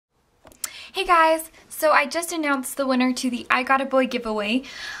Hey guys, so I just announced the winner to the I Got a Boy giveaway,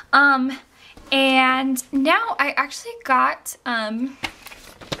 and now I actually got the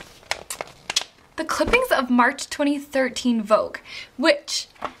clippings of March 2013 Vogue, which,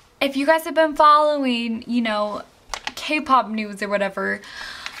 if you guys have been following, you know, K-pop news or whatever,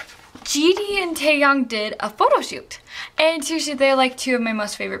 GD and Taeyang did a photo shoot, and seriously, they're like two of my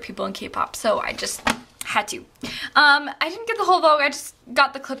most favorite people in K-pop, so I just had to. I didn't get the whole Vogue, I just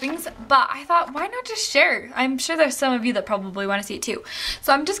got the clippings, but I thought, why not just share? I'm sure there's some of you that probably want to see it too.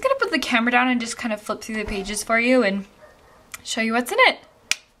 So I'm just gonna put the camera down and just kind of flip through the pages for you and show you what's in it.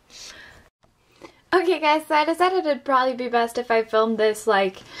 Okay guys, so I decided it'd probably be best if I filmed this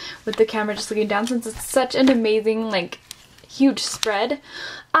like with the camera just looking down, since it's such an amazing, like, huge spread.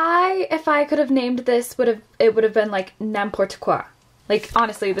 If I could have named this, it would have been like n'importe quoi. Like,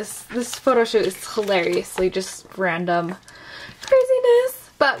 honestly, this photo shoot is hilariously just random craziness.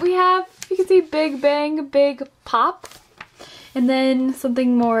 But we have, you can see, Big Bang, Big Pop. And then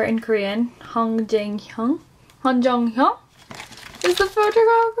something more in Korean. Han Jong-hyun is the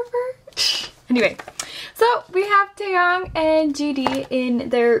photographer. Anyway, so we have Taeyang and GD in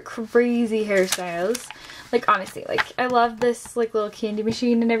their crazy hairstyles. Like, honestly, like, I love this, like, little candy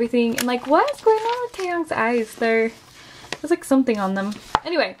machine and everything. And, like, what is going on with Taeyang's eyes? There's like something on them.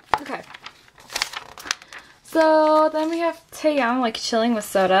 Anyway, okay. So then we have Taeyang like chilling with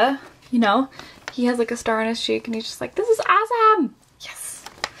soda. You know, he has like a star on his cheek and he's just like, this is awesome! Yes!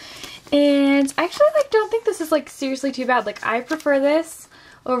 And I actually like don't think this is like seriously too bad. Like, I prefer this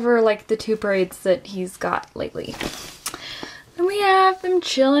over like the two braids that he's got lately. And we have them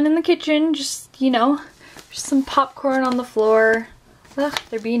chilling in the kitchen, just, you know, just some popcorn on the floor. Ugh,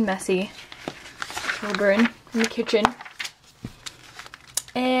 they're being messy. Children in the kitchen.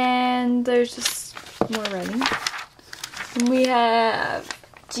 And there's just more writing. And we have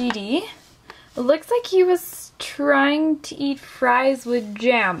GD. It looks like he was trying to eat fries with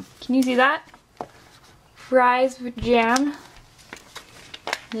jam. Can you see that? Fries with jam.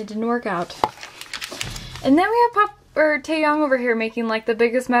 And it didn't work out. And then we have Taeyang over here making like the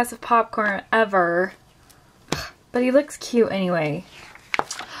biggest mess of popcorn ever. But he looks cute anyway.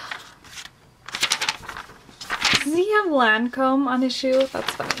 Does he have Lancome on his shoe?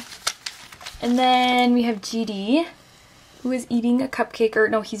 That's funny. And then we have GD, who is eating a cupcake, or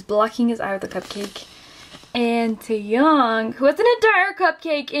no, he's blocking his eye with a cupcake. And Taeyang, who has an entire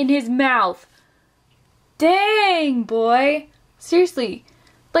cupcake in his mouth. Dang, boy. Seriously.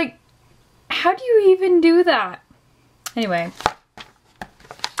 Like, how do you even do that? Anyway.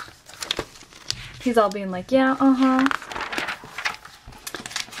 He's all being like, yeah, uh-huh.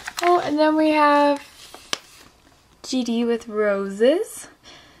 Oh, and then we have GD with roses.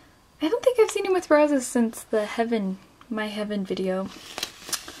 I don't think I've seen him with roses since the My Heaven video.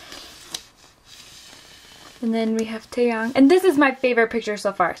 And then we have Taeyang. And this is my favorite picture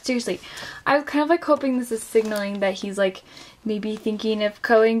so far. Seriously. I was kind of like hoping this is signaling that he's like maybe thinking of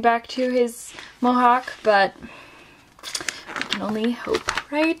going back to his mohawk, but we can only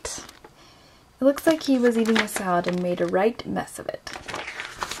hope, right? It looks like he was eating a salad and made a right mess of it.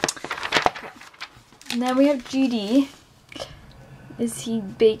 Okay. And then we have GD. Is he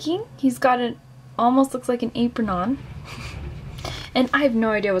baking? He's got an, almost looks like an apron on. And I have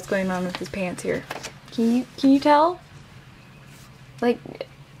no idea what's going on with his pants here. Can you tell? Like,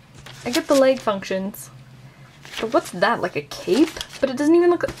 I get the leg functions. But what's that, like a cape? But it doesn't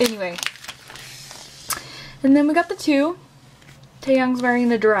even look, anyway. And then we got the two. Taeyang's wearing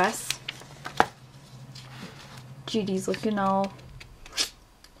the dress. GD's looking all,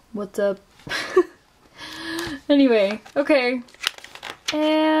 what's up? Anyway, okay.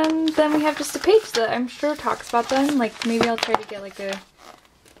 And then we have just a page that I'm sure talks about them. Like, maybe I'll try to get like a,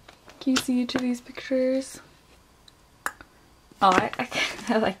 can you see each of these pictures? Oh, I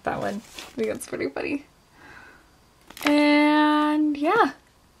like that one. I think that's pretty funny. And yeah.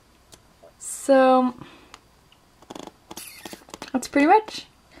 So, that's pretty much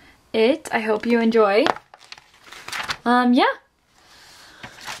it. I hope you enjoy. Yeah.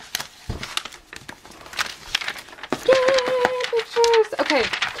 Yay, pictures! Okay,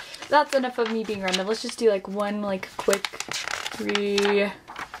 that's enough of me being random. Let's just do like one like quick three.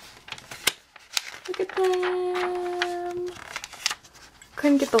 Look at them.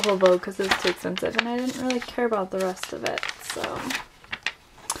 Couldn't get the whole Vogue because it was too expensive and I didn't really care about the rest of it. So,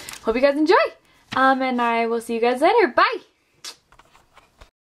 hope you guys enjoy. And I will see you guys later. Bye!